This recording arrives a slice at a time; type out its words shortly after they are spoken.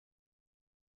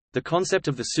The concept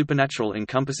of the supernatural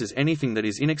encompasses anything that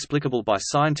is inexplicable by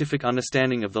scientific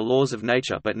understanding of the laws of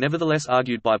nature but nevertheless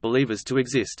argued by believers to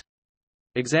exist.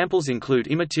 Examples include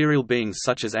immaterial beings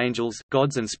such as angels,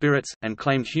 gods and spirits, and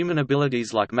claimed human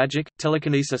abilities like magic,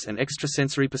 telekinesis and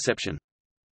extrasensory perception.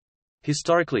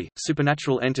 Historically,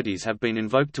 supernatural entities have been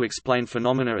invoked to explain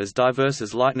phenomena as diverse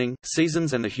as lightning,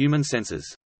 seasons and the human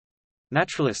senses.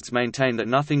 Naturalists maintain that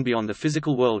nothing beyond the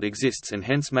physical world exists and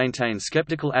hence maintain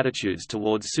skeptical attitudes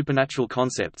towards supernatural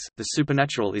concepts. The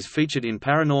supernatural is featured in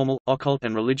paranormal, occult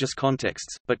and religious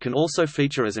contexts, but can also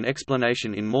feature as an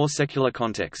explanation in more secular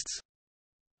contexts.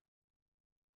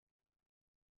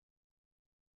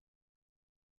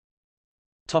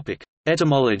 Topic: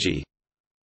 Etymology.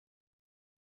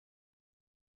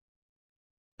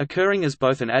 Occurring as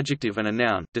both an adjective and a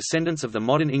noun, descendants of the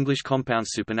modern English compound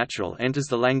supernatural enters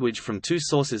the language from two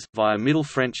sources, via Middle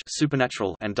French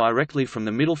supernatural and directly from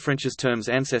the Middle French's term's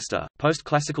ancestor,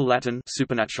 post-classical Latin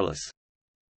supernaturalis.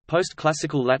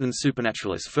 Post-classical Latin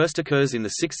supernaturalis first occurs in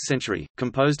the 6th century,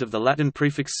 composed of the Latin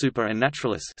prefix super and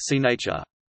naturalis, see nature.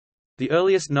 The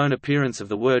earliest known appearance of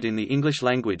the word in the English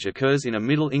language occurs in a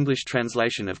Middle English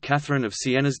translation of Catherine of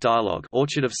Siena's dialogue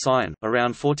Orchard of Sion,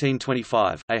 around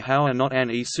 1425, a how are not an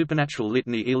supernatural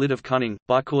litany lid of cunning,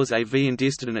 by cause a v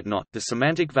indirsteden not. The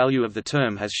semantic value of the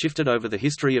term has shifted over the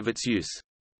history of its use.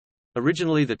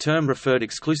 Originally the term referred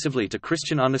exclusively to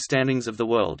Christian understandings of the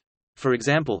world. For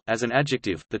example, as an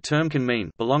adjective, the term can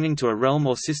mean belonging to a realm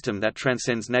or system that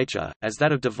transcends nature, as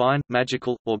that of divine,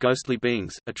 magical, or ghostly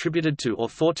beings, attributed to or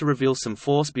thought to reveal some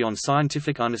force beyond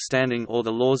scientific understanding or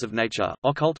the laws of nature,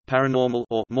 occult, paranormal,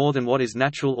 or more than what is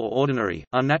natural or ordinary,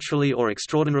 unnaturally or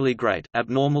extraordinarily great,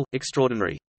 abnormal,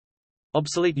 extraordinary.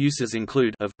 Obsolete uses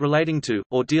include of, relating to,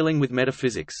 or dealing with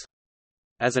metaphysics.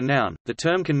 As a noun, the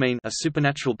term can mean a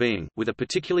supernatural being, with a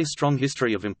particularly strong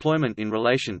history of employment in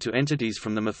relation to entities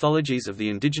from the mythologies of the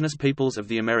indigenous peoples of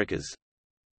the Americas.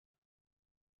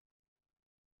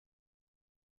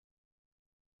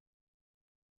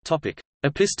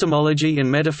 Epistemology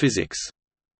and metaphysics.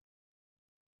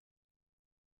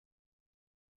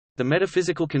 The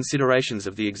metaphysical considerations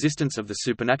of the existence of the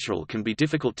supernatural can be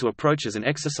difficult to approach as an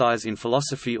exercise in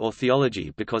philosophy or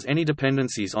theology because any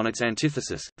dependencies on its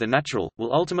antithesis, the natural,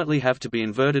 will ultimately have to be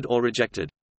inverted or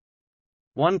rejected.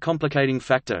 One complicating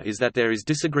factor is that there is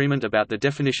disagreement about the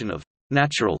definition of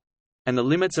natural and the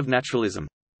limits of naturalism.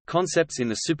 Concepts in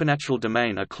the supernatural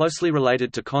domain are closely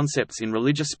related to concepts in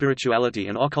religious spirituality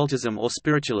and occultism or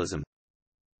spiritualism.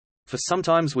 For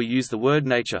sometimes we use the word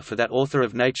nature for that author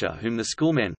of nature whom the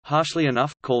schoolmen, harshly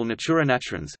enough, call natura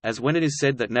naturans, as when it is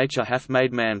said that nature hath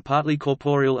made man partly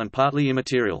corporeal and partly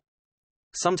immaterial.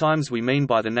 Sometimes we mean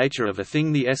by the nature of a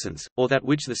thing the essence, or that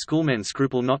which the schoolmen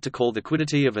scruple not to call the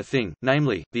quiddity of a thing,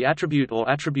 namely, the attribute or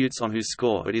attributes on whose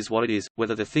score it is what it is,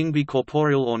 whether the thing be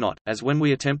corporeal or not, as when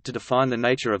we attempt to define the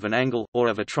nature of an angle, or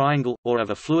of a triangle, or of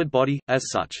a fluid body,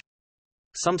 as such.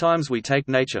 Sometimes we take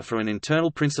nature for an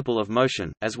internal principle of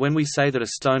motion, as when we say that a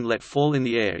stone let fall in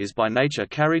the air is by nature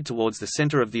carried towards the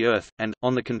center of the earth, and,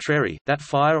 on the contrary, that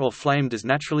fire or flame does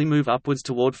naturally move upwards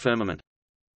toward firmament.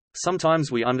 Sometimes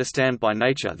we understand by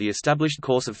nature the established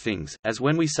course of things, as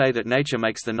when we say that nature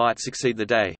makes the night succeed the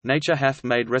day, nature hath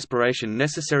made respiration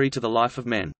necessary to the life of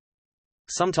men.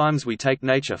 Sometimes we take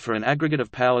nature for an aggregate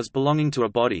of powers belonging to a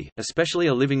body, especially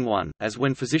a living one, as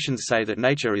when physicians say that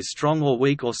nature is strong or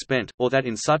weak or spent, or that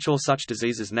in such or such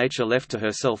diseases nature left to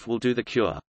herself will do the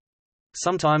cure.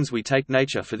 Sometimes we take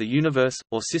nature for the universe,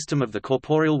 or system of the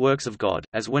corporeal works of God,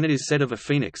 as when it is said of a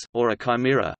phoenix, or a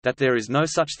chimera, that there is no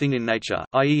such thing in nature,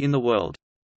 i.e. in the world.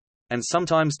 And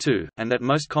sometimes too, and that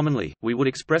most commonly, we would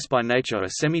express by nature a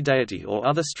semi-deity or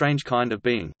other strange kind of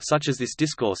being, such as this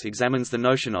discourse examines the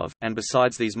notion of, and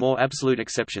besides these more absolute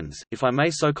exceptions, if I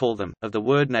may so call them, of the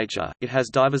word nature, it has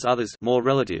divers others more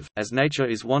relative, as nature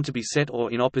is wont to be set or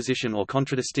in opposition or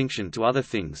contradistinction to other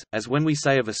things, as when we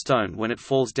say of a stone when it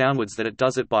falls downwards that it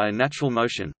does it by a natural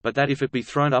motion, but that if it be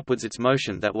thrown upwards its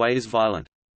motion that way is violent.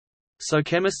 So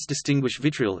chemists distinguish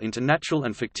vitriol into natural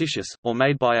and fictitious, or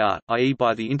made by art, i.e.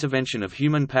 by the intervention of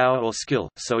human power or skill,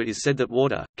 so it is said that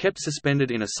water, kept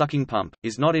suspended in a sucking pump,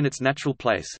 is not in its natural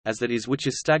place, as that is which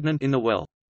is stagnant in the well.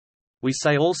 We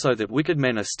say also that wicked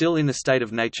men are still in the state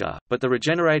of nature, but the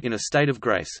regenerate in a state of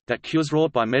grace, that cures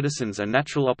wrought by medicines are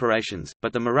natural operations,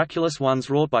 but the miraculous ones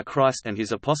wrought by Christ and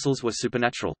his apostles were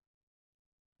supernatural.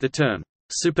 The term,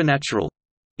 supernatural,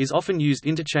 is often used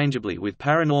interchangeably with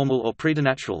paranormal or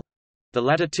preternatural, the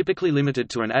latter typically limited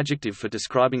to an adjective for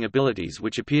describing abilities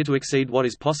which appear to exceed what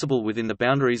is possible within the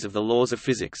boundaries of the laws of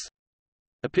physics.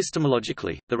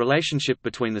 Epistemologically, the relationship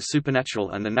between the supernatural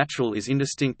and the natural is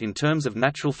indistinct in terms of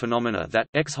natural phenomena that,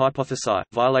 ex hypothesi,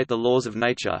 violate the laws of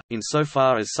nature,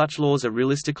 insofar as such laws are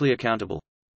realistically accountable.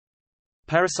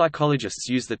 Parapsychologists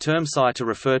use the term psi to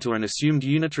refer to an assumed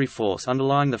unitary force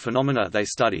underlying the phenomena they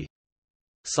study.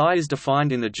 Psi is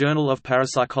defined in the Journal of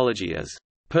Parapsychology as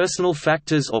personal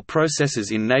factors or processes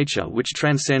in nature which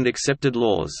transcend accepted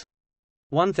laws,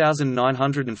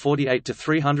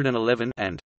 1948–311,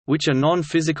 and which are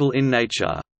non-physical in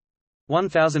nature,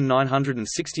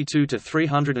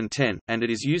 1962–310, and it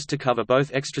is used to cover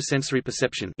both extrasensory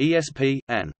perception (ESP)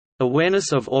 and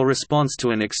awareness of or response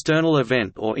to an external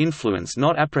event or influence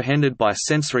not apprehended by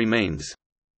sensory means,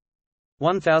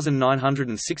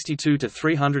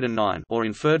 1962–309, or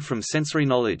inferred from sensory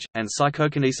knowledge, and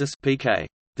psychokinesis (PK),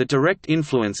 the direct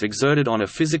influence exerted on a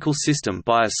physical system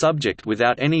by a subject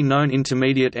without any known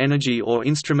intermediate energy or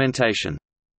instrumentation,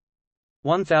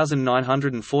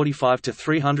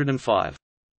 1945–305.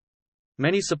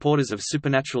 Many supporters of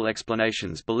supernatural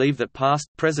explanations believe that past,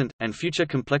 present, and future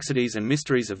complexities and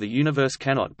mysteries of the universe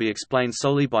cannot be explained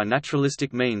solely by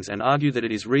naturalistic means and argue that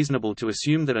it is reasonable to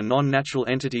assume that a non-natural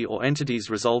entity or entities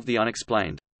resolve the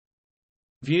unexplained.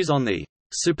 Views on the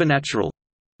supernatural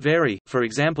vary. For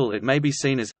example, it may be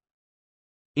seen as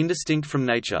indistinct from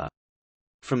nature.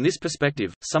 From this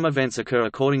perspective, some events occur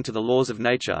according to the laws of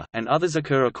nature, and others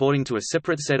occur according to a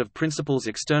separate set of principles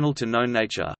external to known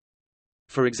nature.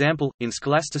 For example, in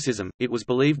scholasticism, it was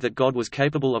believed that God was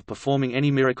capable of performing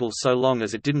any miracle so long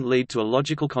as it didn't lead to a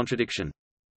logical contradiction.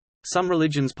 Some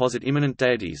religions posit immanent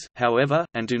deities, however,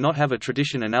 and do not have a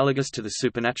tradition analogous to the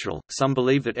supernatural. Some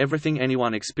believe that everything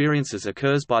anyone experiences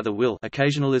occurs by the will,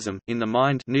 occasionalism, in the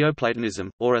mind, Neoplatonism,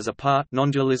 or as a part,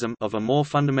 non-dualism, of a more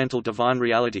fundamental divine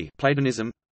reality,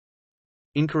 Platonism.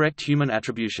 Incorrect human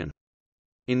attribution.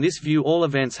 In this view, all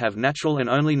events have natural and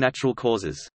only natural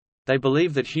causes. They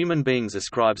believe that human beings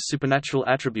ascribe supernatural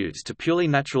attributes to purely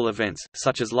natural events,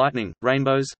 such as lightning,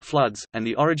 rainbows, floods, and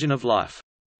the origin of life.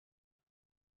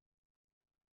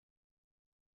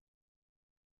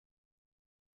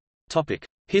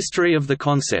 History of the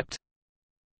concept.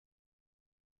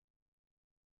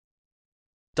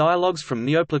 Dialogues from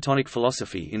Neoplatonic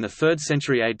philosophy in the 3rd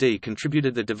century AD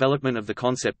contributed the development of the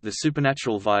concept the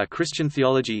supernatural via Christian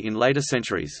theology in later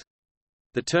centuries.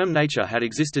 The term nature had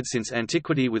existed since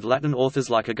antiquity, with Latin authors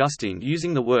like Augustine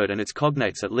using the word and its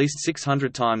cognates at least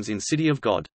 600 times in City of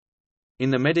God. In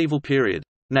the medieval period,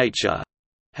 nature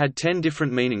had 10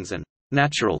 different meanings and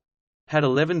natural had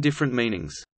 11 different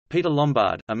meanings. Peter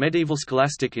Lombard, a medieval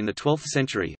scholastic in the 12th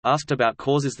century, asked about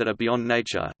causes that are beyond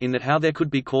nature, in that how there could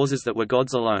be causes that were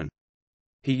gods alone.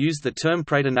 He used the term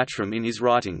praeternaturum in his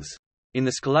writings. In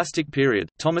the scholastic period,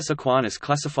 Thomas Aquinas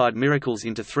classified miracles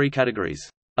into 3 categories: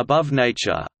 above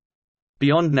nature,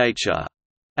 beyond nature,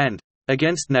 and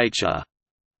against nature.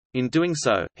 In doing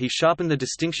so, he sharpened the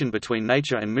distinction between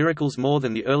nature and miracles more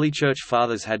than the early Church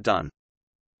Fathers had done.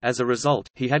 As a result,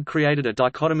 he had created a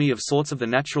dichotomy of sorts of the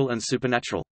natural and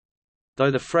supernatural. Though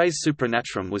the phrase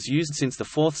supranaturum was used since the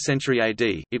 4th century AD,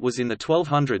 it was in the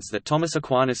 1200s that Thomas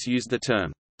Aquinas used the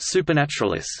term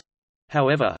supernaturalis.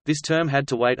 However, this term had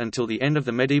to wait until the end of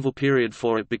the medieval period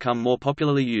for it become more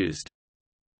popularly used.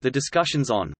 The discussions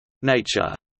on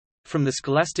nature from the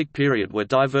scholastic period were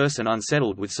diverse and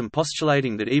unsettled, with some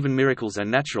postulating that even miracles are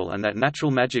natural and that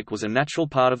natural magic was a natural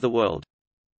part of the world.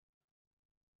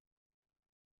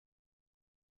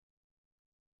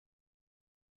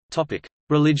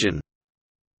 Religion.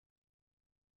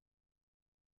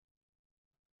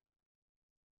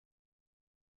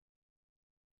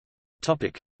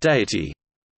 Deity.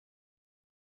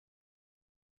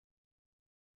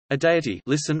 A deity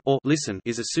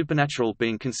is a supernatural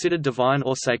being considered divine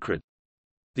or sacred.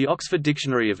 The Oxford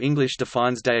Dictionary of English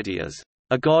defines deity as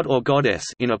a god or goddess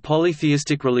in a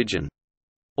polytheistic religion,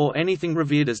 or anything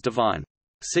revered as divine.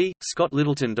 C. Scott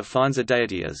Littleton defines a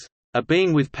deity as a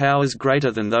being with powers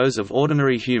greater than those of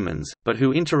ordinary humans, but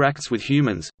who interacts with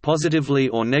humans, positively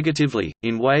or negatively,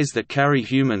 in ways that carry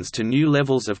humans to new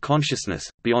levels of consciousness,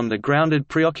 beyond the grounded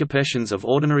preoccupations of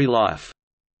ordinary life.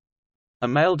 A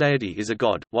male deity is a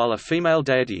god, while a female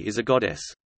deity is a goddess.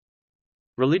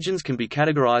 Religions can be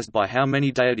categorized by how many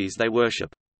deities they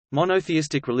worship.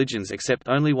 Monotheistic religions accept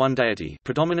only one deity,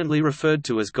 predominantly referred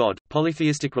to as God.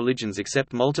 Polytheistic religions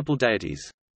accept multiple deities.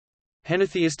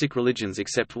 Henotheistic religions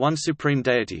accept one supreme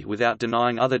deity without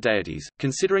denying other deities,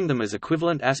 considering them as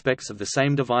equivalent aspects of the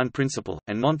same divine principle,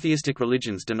 and non-theistic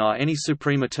religions deny any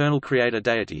supreme eternal creator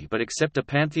deity but accept a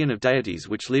pantheon of deities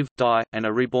which live, die, and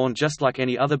are reborn just like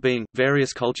any other being.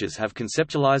 Various cultures have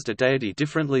conceptualized a deity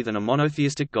differently than a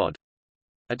monotheistic god.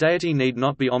 A deity need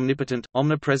not be omnipotent,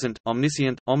 omnipresent,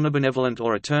 omniscient, omnibenevolent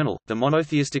or eternal. The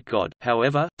monotheistic God,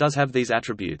 however, does have these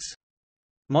attributes.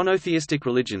 Monotheistic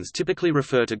religions typically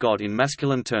refer to God in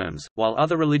masculine terms, while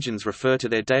other religions refer to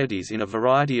their deities in a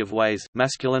variety of ways: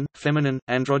 masculine, feminine,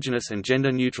 androgynous, and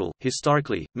gender neutral.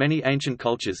 Historically, many ancient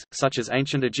cultures, such as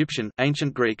ancient Egyptian,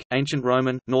 ancient Greek, ancient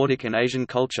Roman, Nordic, and Asian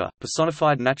culture,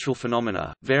 personified natural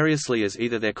phenomena, variously as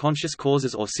either their conscious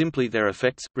causes or simply their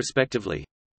effects, respectively.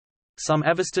 Some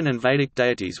Avestan and Vedic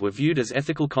deities were viewed as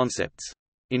ethical concepts.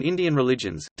 In Indian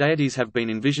religions, deities have been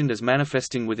envisioned as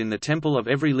manifesting within the temple of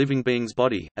every living being's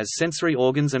body, as sensory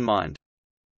organs and mind.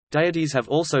 Deities have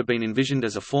also been envisioned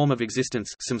as a form of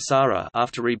existence, samsara,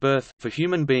 after rebirth, for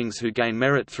human beings who gain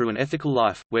merit through an ethical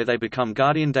life, where they become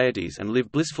guardian deities and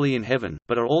live blissfully in heaven,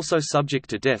 but are also subject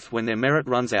to death when their merit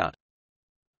runs out.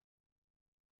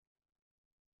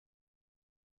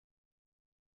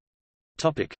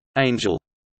 Angel.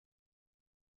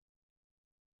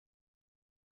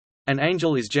 An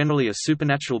angel is generally a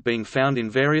supernatural being found in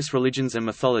various religions and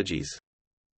mythologies.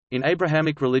 In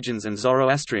Abrahamic religions and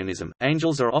Zoroastrianism,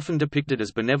 angels are often depicted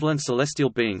as benevolent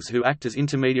celestial beings who act as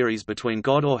intermediaries between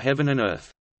God or heaven and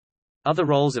earth. Other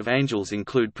roles of angels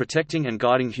include protecting and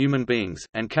guiding human beings,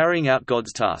 and carrying out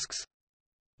God's tasks.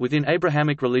 Within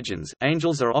Abrahamic religions,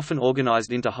 angels are often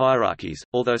organized into hierarchies,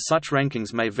 although such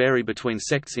rankings may vary between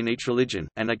sects in each religion,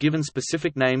 and are given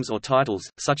specific names or titles,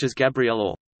 such as Gabriel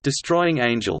or destroying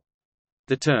angel.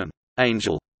 The term,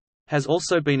 angel, has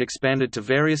also been expanded to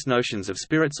various notions of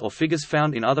spirits or figures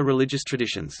found in other religious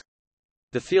traditions.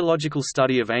 The theological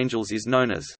study of angels is known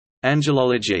as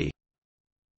angelology.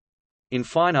 In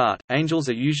fine art, angels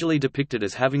are usually depicted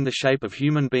as having the shape of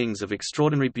human beings of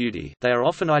extraordinary beauty. They are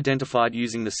often identified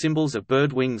using the symbols of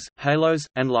bird wings, halos,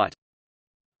 and light.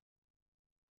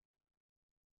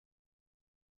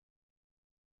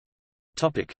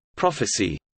 Topic: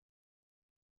 Prophecy.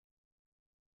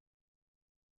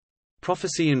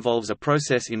 Prophecy involves a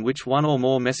process in which one or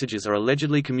more messages are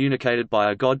allegedly communicated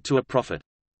by a god to a prophet.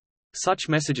 Such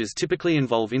messages typically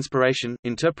involve inspiration,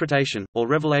 interpretation, or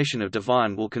revelation of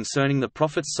divine will concerning the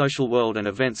prophet's social world and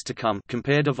events to come.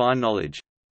 Compare divine knowledge.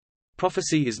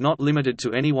 Prophecy is not limited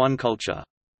to any one culture.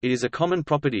 It is a common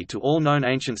property to all known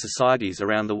ancient societies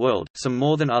around the world, some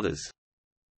more than others.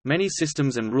 Many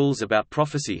systems and rules about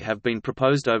prophecy have been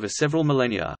proposed over several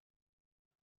millennia.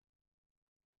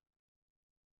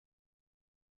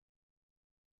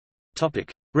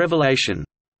 Revelation.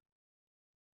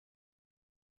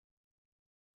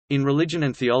 In religion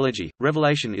and theology,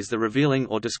 revelation is the revealing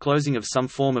or disclosing of some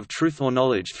form of truth or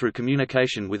knowledge through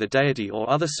communication with a deity or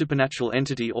other supernatural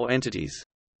entity or entities.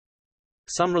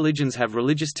 Some religions have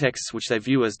religious texts which they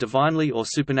view as divinely or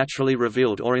supernaturally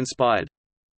revealed or inspired.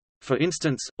 For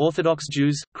instance, Orthodox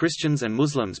Jews, Christians and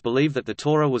Muslims believe that the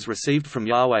Torah was received from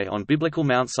Yahweh on biblical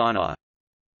Mount Sinai.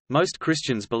 Most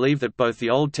Christians believe that both the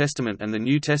Old Testament and the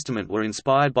New Testament were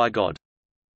inspired by God.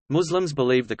 Muslims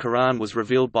believe the Quran was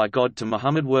revealed by God to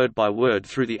Muhammad word by word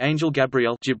through the angel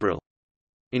Gabriel Jibril.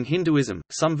 In Hinduism,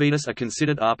 some Vedas are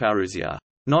considered aparusya,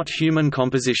 not human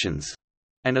compositions,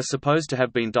 and are supposed to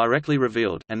have been directly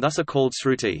revealed, and thus are called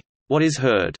Sruti, what is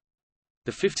heard.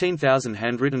 The 15,000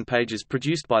 handwritten pages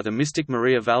produced by the mystic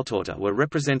Maria Valtorta were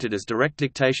represented as direct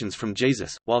dictations from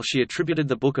Jesus, while she attributed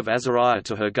the Book of Azariah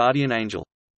to her guardian angel.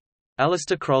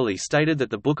 Aleister Crowley stated that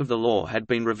the Book of the Law had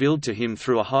been revealed to him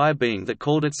through a higher being that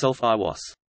called itself Iwas.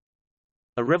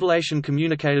 A revelation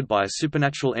communicated by a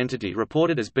supernatural entity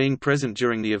reported as being present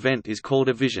during the event is called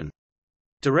a vision.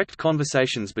 Direct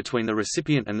conversations between the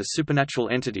recipient and the supernatural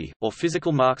entity, or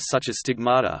physical marks such as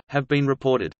stigmata, have been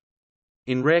reported.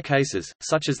 In rare cases,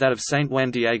 such as that of Saint Juan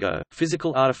Diego,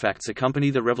 physical artifacts accompany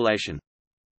the revelation.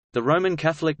 The Roman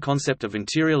Catholic concept of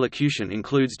interior locution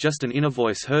includes just an inner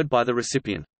voice heard by the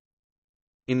recipient.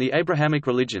 In the Abrahamic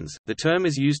religions, the term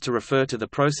is used to refer to the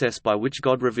process by which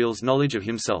God reveals knowledge of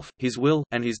himself, his will,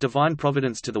 and his divine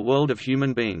providence to the world of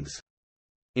human beings.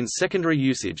 In secondary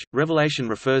usage, revelation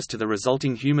refers to the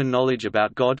resulting human knowledge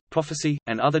about God, prophecy,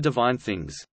 and other divine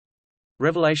things.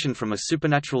 Revelation from a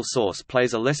supernatural source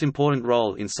plays a less important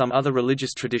role in some other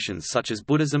religious traditions such as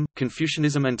Buddhism,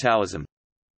 Confucianism and Taoism.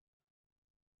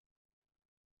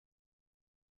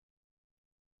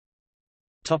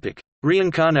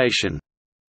 Reincarnation.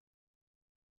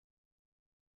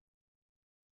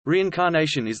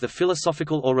 Reincarnation is the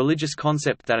philosophical or religious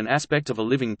concept that an aspect of a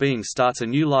living being starts a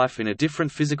new life in a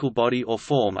different physical body or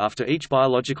form after each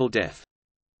biological death.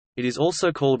 It is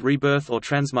also called rebirth or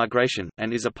transmigration,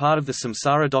 and is a part of the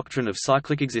samsara doctrine of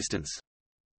cyclic existence.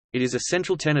 It is a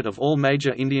central tenet of all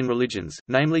major Indian religions,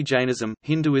 namely Jainism,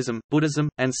 Hinduism, Buddhism,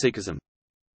 and Sikhism.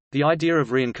 The idea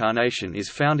of reincarnation is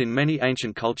found in many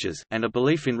ancient cultures, and a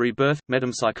belief in rebirth,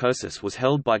 metempsychosis, was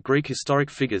held by Greek historic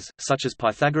figures, such as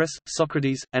Pythagoras,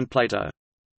 Socrates, and Plato.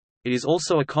 It is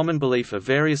also a common belief of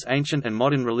various ancient and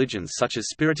modern religions such as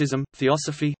Spiritism,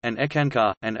 Theosophy, and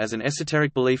Ekankar, and as an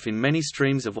esoteric belief in many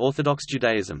streams of Orthodox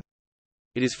Judaism.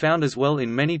 It is found as well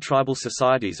in many tribal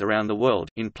societies around the world,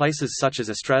 in places such as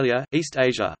Australia, East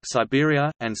Asia,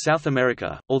 Siberia, and South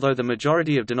America. Although the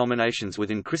majority of denominations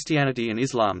within Christianity and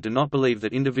Islam do not believe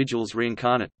that individuals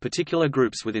reincarnate, particular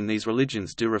groups within these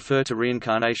religions do refer to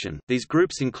reincarnation. These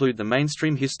groups include the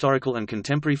mainstream historical and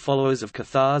contemporary followers of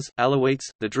Cathars, Alawites,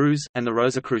 the Druze, and the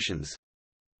Rosicrucians.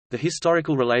 The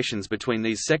historical relations between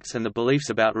these sects and the beliefs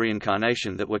about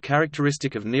reincarnation that were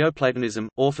characteristic of Neoplatonism,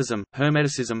 Orphism,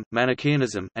 Hermeticism,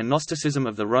 Manichaeanism, and Gnosticism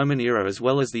of the Roman era as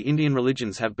well as the Indian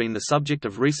religions have been the subject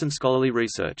of recent scholarly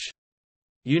research.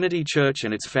 Unity Church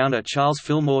and its founder Charles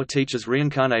Fillmore teaches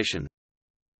reincarnation.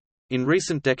 In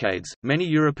recent decades, many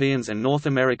Europeans and North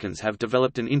Americans have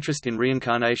developed an interest in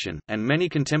reincarnation, and many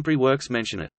contemporary works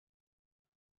mention it.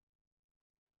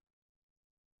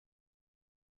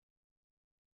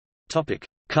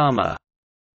 Karma.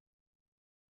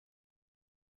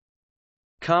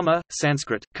 Karma,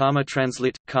 Sanskrit, karma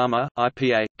translate, karma,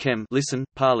 IPA, chem listen,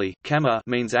 Pali, kama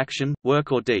means action,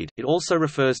 work or deed. It also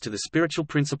refers to the spiritual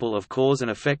principle of cause and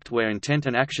effect where intent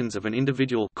and actions of an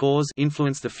individual cause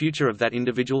influence the future of that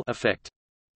individual effect.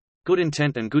 Good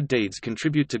intent and good deeds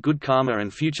contribute to good karma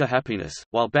and future happiness,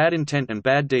 while bad intent and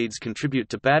bad deeds contribute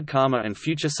to bad karma and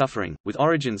future suffering. With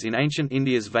origins in ancient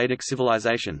India's Vedic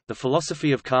civilization, the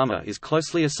philosophy of karma is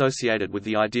closely associated with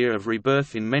the idea of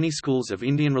rebirth in many schools of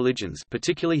Indian religions,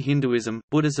 particularly Hinduism,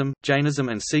 Buddhism, Jainism,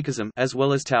 and Sikhism, as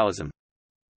well as Taoism.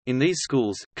 In these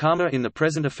schools, karma in the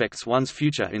present affects one's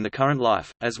future in the current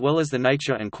life, as well as the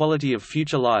nature and quality of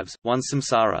future lives, one's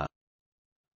samsara.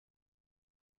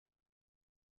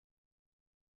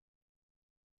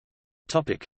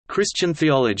 Christian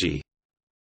theology.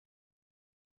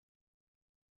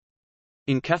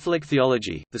 In Catholic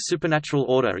theology, the supernatural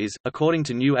order is, according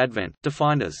to New Advent,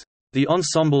 defined as the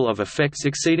ensemble of effects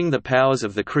exceeding the powers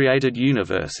of the created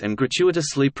universe and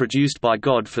gratuitously produced by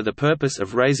God for the purpose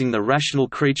of raising the rational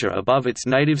creature above its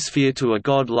native sphere to a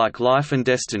God-like life and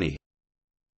destiny.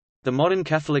 The Modern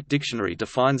Catholic Dictionary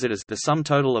defines it as the sum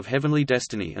total of heavenly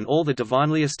destiny and all the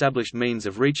divinely established means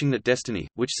of reaching that destiny,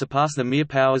 which surpass the mere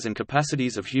powers and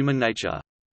capacities of human nature.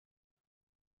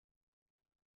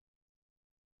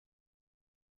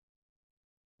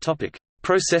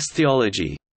 Process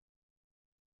theology.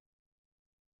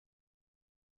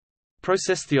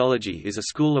 Process theology is a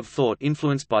school of thought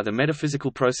influenced by the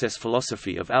metaphysical process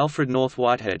philosophy of Alfred North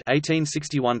Whitehead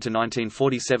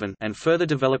 (1861–1947) and further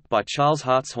developed by Charles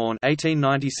Hartshorne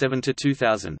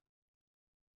 (1897–2000).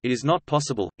 It is not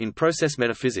possible, in process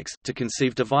metaphysics, to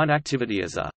conceive divine activity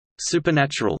as a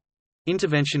supernatural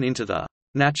intervention into the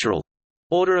natural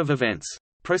order of events.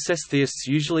 Process theists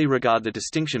usually regard the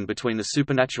distinction between the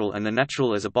supernatural and the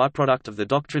natural as a byproduct of the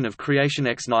doctrine of creation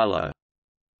ex nihilo.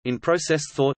 In process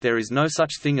thought, there is no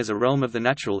such thing as a realm of the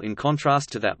natural in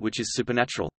contrast to that which is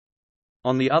supernatural.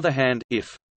 On the other hand,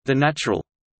 if the natural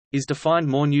is defined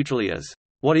more neutrally as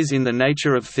what is in the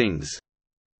nature of things,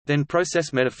 then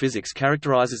process metaphysics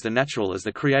characterizes the natural as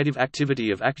the creative activity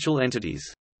of actual entities.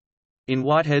 In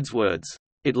Whitehead's words,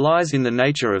 "It lies in the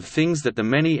nature of things that the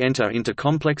many enter into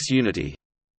complex unity."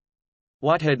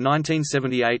 Whitehead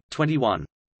 1978, 21.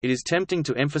 It is tempting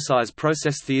to emphasize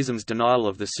process theism's denial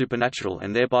of the supernatural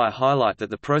and thereby highlight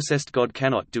that the processed God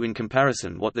cannot do in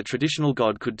comparison what the traditional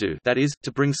God could do, that is,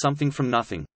 to bring something from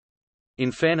nothing.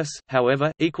 In fairness,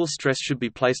 however, equal stress should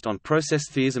be placed on process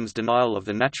theism's denial of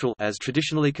the natural as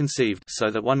traditionally conceived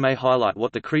so that one may highlight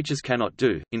what the creatures cannot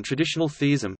do, in traditional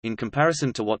theism, in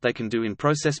comparison to what they can do in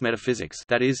process metaphysics,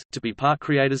 that is, to be part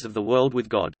creators of the world with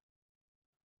God.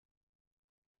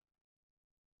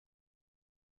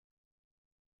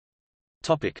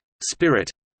 Spirit.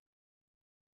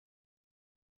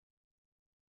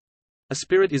 A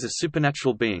spirit is a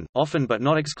supernatural being, often but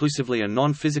not exclusively a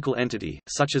non-physical entity,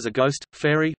 such as a ghost,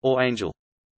 fairy, or angel.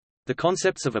 The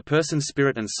concepts of a person's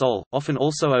spirit and soul, often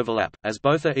also overlap, as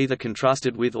both are either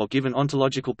contrasted with or given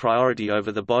ontological priority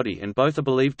over the body and both are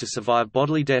believed to survive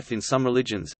bodily death in some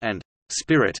religions, and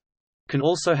spirit can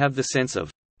also have the sense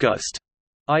of ghost,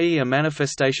 i.e. a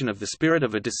manifestation of the spirit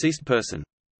of a deceased person.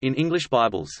 In English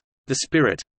Bibles, the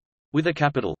Spirit, with a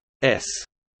capital S,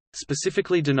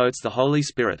 specifically denotes the Holy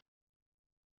Spirit.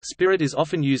 Spirit is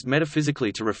often used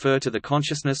metaphysically to refer to the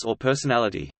consciousness or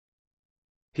personality.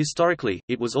 Historically,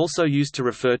 it was also used to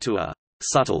refer to a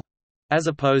subtle, as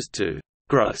opposed to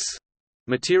gross,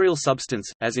 material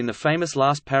substance, as in the famous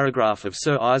last paragraph of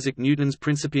Sir Isaac Newton's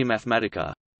Principia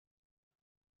Mathematica.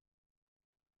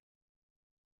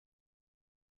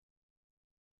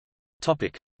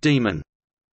 Demon.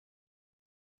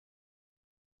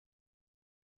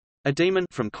 A demon,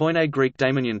 from Koine Greek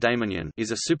daimonion, is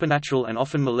a supernatural and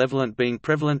often malevolent being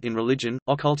prevalent in religion,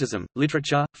 occultism,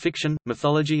 literature, fiction,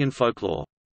 mythology and folklore.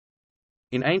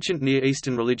 In ancient Near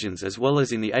Eastern religions as well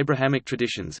as in the Abrahamic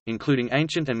traditions, including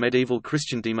ancient and medieval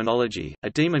Christian demonology,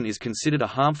 a demon is considered a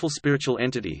harmful spiritual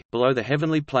entity, below the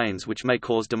heavenly planes which may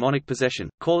cause demonic possession,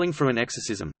 calling for an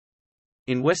exorcism.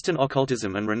 In Western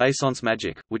occultism and Renaissance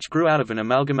magic, which grew out of an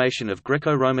amalgamation of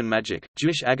Greco-Roman magic,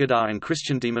 Jewish Agadah and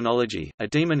Christian demonology, a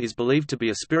demon is believed to be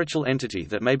a spiritual entity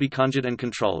that may be conjured and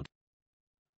controlled.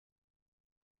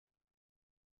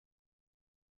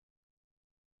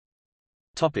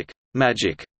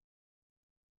 Magic.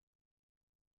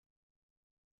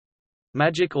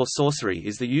 Magic or sorcery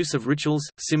is the use of rituals,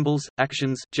 symbols,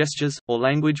 actions, gestures, or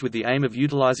language with the aim of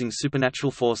utilizing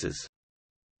supernatural forces.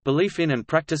 Belief in and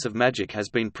practice of magic has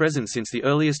been present since the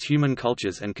earliest human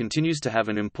cultures and continues to have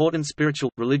an important spiritual,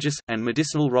 religious, and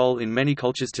medicinal role in many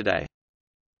cultures today.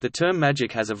 The term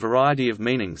magic has a variety of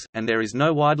meanings, and there is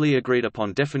no widely agreed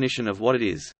upon definition of what it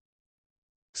is.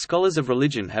 Scholars of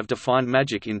religion have defined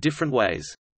magic in different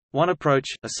ways. One approach,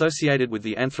 associated with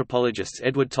the anthropologists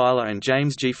Edward Tyler and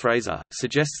James G. Fraser,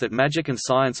 suggests that magic and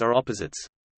science are opposites.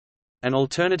 An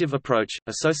alternative approach,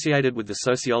 associated with the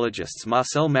sociologists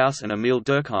Marcel Mauss and Emile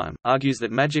Durkheim, argues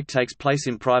that magic takes place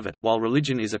in private, while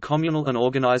religion is a communal and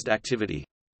organized activity.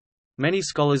 Many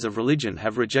scholars of religion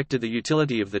have rejected the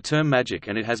utility of the term magic,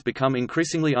 and it has become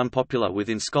increasingly unpopular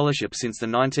within scholarship since the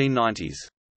 1990s.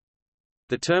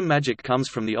 The term magic comes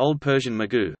from the Old Persian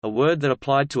magu, a word that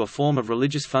applied to a form of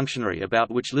religious functionary about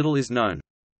which little is known.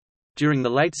 During the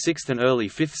late 6th and early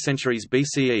 5th centuries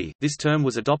BCE, this term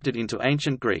was adopted into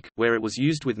Ancient Greek, where it was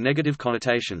used with negative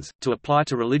connotations, to apply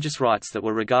to religious rites that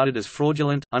were regarded as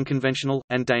fraudulent, unconventional,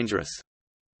 and dangerous.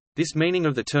 This meaning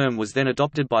of the term was then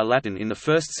adopted by Latin in the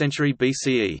 1st century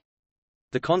BCE.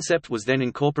 The concept was then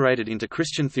incorporated into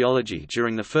Christian theology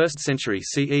during the 1st century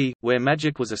CE, where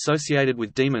magic was associated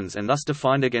with demons and thus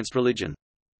defined against religion.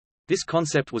 This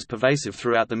concept was pervasive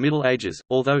throughout the Middle Ages,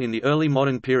 although in the early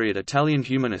modern period Italian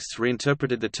humanists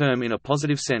reinterpreted the term in a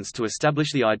positive sense to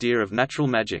establish the idea of natural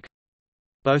magic.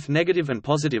 Both negative and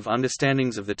positive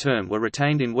understandings of the term were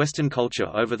retained in Western culture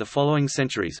over the following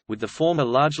centuries, with the former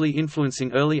largely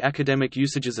influencing early academic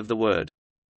usages of the word.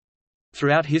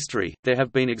 Throughout history, there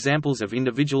have been examples of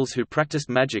individuals who practiced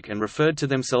magic and referred to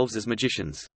themselves as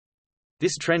magicians.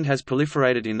 This trend has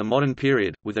proliferated in the modern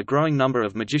period, with a growing number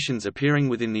of magicians appearing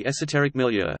within the esoteric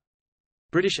milieu.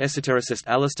 British esotericist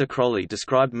Aleister Crowley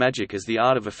described magic as the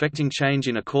art of effecting change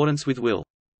in accordance with will.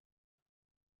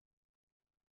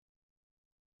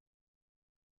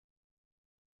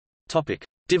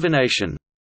 Divination.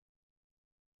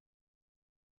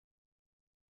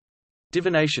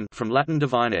 Divination, from Latin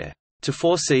divinare, to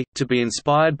foresee, to be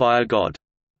inspired by a god.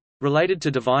 Related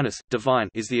to divinus, divine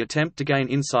is the attempt to gain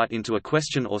insight into a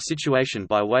question or situation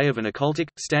by way of an occultic,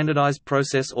 standardized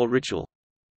process or ritual.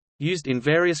 Used in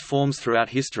various forms throughout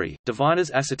history, diviners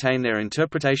ascertain their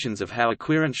interpretations of how a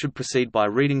querent should proceed by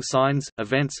reading signs,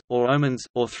 events, or omens,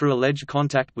 or through alleged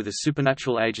contact with a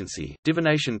supernatural agency.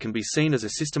 Divination can be seen as a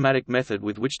systematic method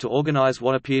with which to organize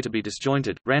what appear to be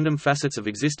disjointed, random facets of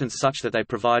existence such that they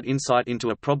provide insight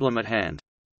into a problem at hand.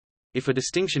 If a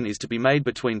distinction is to be made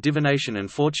between divination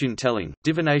and fortune-telling,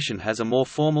 divination has a more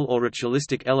formal or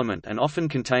ritualistic element and often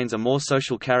contains a more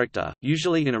social character,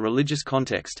 usually in a religious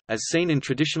context, as seen in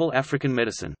traditional African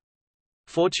medicine.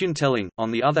 Fortune-telling,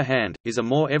 on the other hand, is a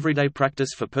more everyday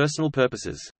practice for personal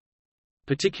purposes.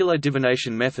 Particular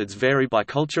divination methods vary by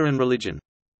culture and religion.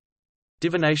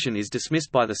 Divination is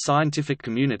dismissed by the scientific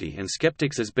community and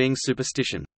skeptics as being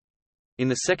superstition. In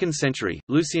the 2nd century,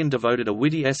 Lucian devoted a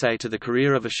witty essay to the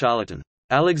career of a charlatan,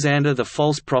 Alexander the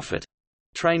False Prophet,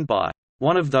 trained by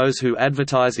one of those who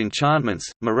advertise enchantments,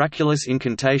 miraculous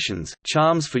incantations,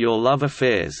 charms for your love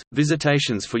affairs,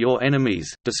 visitations for your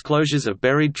enemies, disclosures of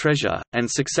buried treasure, and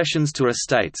successions to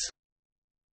estates.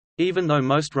 Even though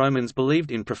most Romans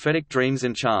believed in prophetic dreams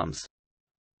and charms.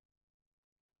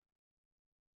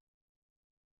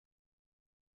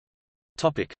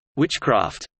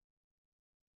 Witchcraft.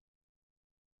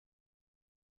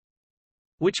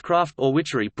 Witchcraft or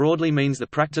witchery broadly means the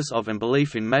practice of and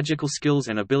belief in magical skills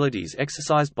and abilities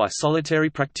exercised by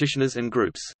solitary practitioners and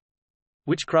groups.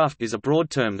 Witchcraft is a broad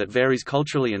term that varies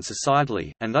culturally and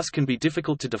societally, and thus can be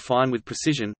difficult to define with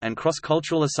precision, and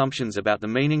cross-cultural assumptions about the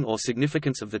meaning or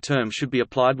significance of the term should be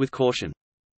applied with caution.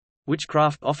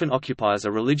 Witchcraft often occupies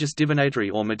a religious divinatory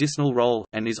or medicinal role,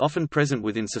 and is often present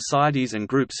within societies and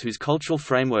groups whose cultural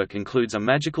framework includes a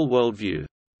magical worldview.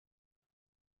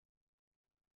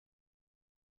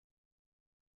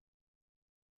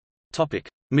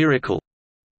 Miracle.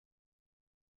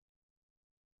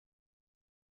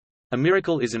 A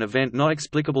miracle is an event not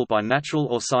explicable by natural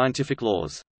or scientific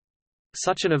laws.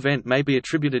 Such an event may be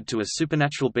attributed to a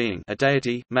supernatural being, a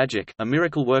deity, magic, a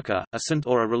miracle worker, a saint,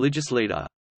 or a religious leader.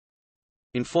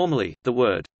 Informally, the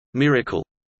word miracle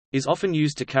is often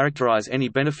used to characterize any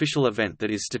beneficial event that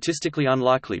is statistically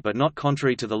unlikely but not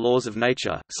contrary to the laws of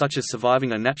nature, such as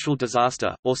surviving a natural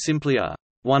disaster, or simply a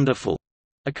wonderful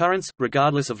occurrence,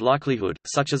 regardless of likelihood,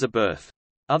 such as a birth.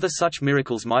 Other such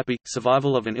miracles might be,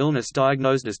 survival of an illness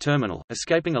diagnosed as terminal,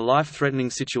 escaping a life-threatening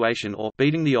situation, or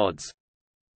beating the odds.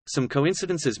 Some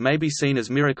coincidences may be seen as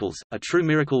miracles. A true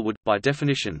miracle would, by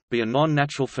definition, be a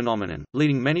non-natural phenomenon,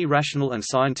 leading many rational and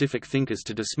scientific thinkers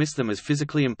to dismiss them as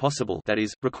physically impossible, that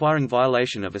is, requiring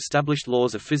violation of established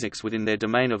laws of physics within their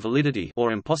domain of validity,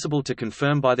 or impossible to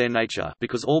confirm by their nature,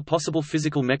 because all possible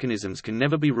physical mechanisms can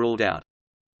never be ruled out.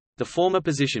 The former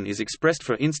position is expressed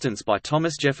for instance by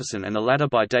Thomas Jefferson and the latter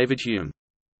by David Hume.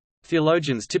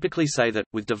 Theologians typically say that,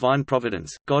 with divine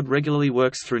providence, God regularly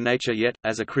works through nature yet,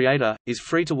 as a creator, is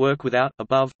free to work without,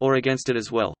 above, or against it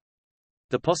as well.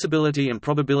 The possibility and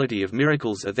probability of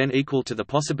miracles are then equal to the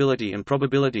possibility and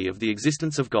probability of the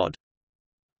existence of God.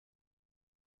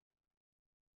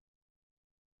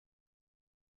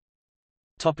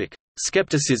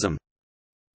 Skepticism.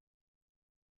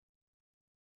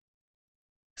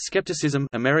 Skepticism,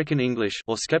 American English,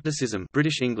 or skepticism,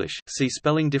 British English, see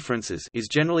spelling differences, is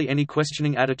generally any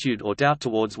questioning attitude or doubt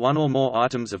towards one or more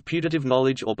items of putative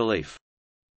knowledge or belief.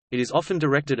 It is often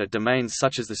directed at domains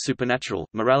such as the supernatural,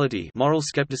 morality, moral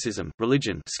skepticism,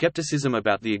 religion, skepticism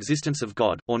about the existence of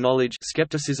God, or knowledge,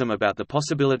 skepticism about the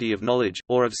possibility of knowledge,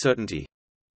 or of certainty.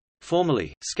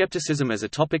 Formally, skepticism as a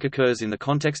topic occurs in the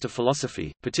context of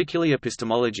philosophy, particularly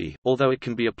epistemology, although it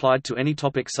can be applied to any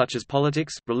topic such as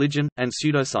politics, religion, and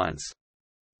pseudoscience.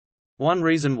 One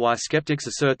reason why skeptics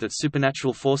assert that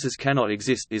supernatural forces cannot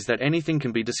exist is that anything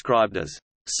can be described as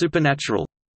supernatural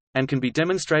and can be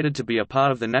demonstrated to be a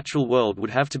part of the natural world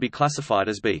would have to be classified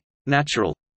as be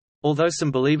natural. Although some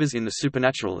believers in the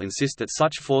supernatural insist that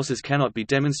such forces cannot be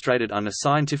demonstrated under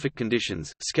scientific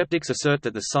conditions, skeptics assert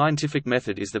that the scientific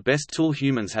method is the best tool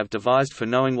humans have devised for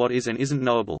knowing what is and isn't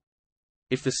knowable.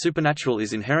 If the supernatural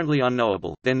is inherently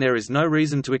unknowable, then there is no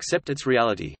reason to accept its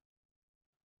reality.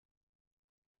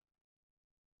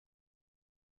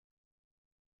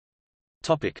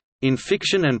 In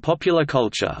fiction and popular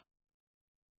culture.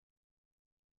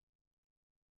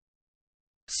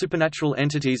 Supernatural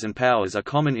entities and powers are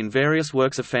common in various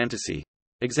works of fantasy.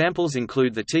 Examples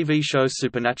include the TV show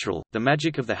Supernatural, the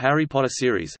magic of the Harry Potter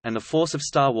series, and the Force of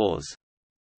Star Wars.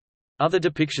 Other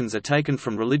depictions are taken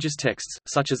from religious texts,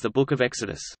 such as the Book of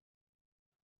Exodus.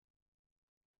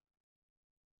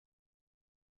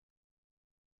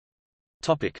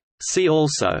 See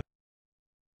also: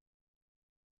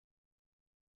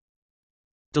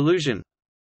 delusion,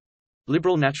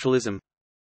 liberal naturalism,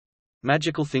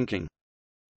 magical thinking,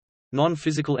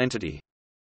 non-physical entity,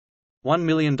 $1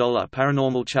 million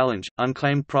paranormal challenge,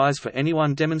 unclaimed prize for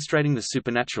anyone demonstrating the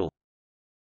supernatural,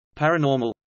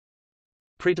 paranormal,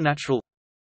 preternatural,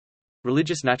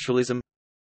 religious naturalism,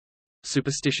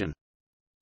 superstition.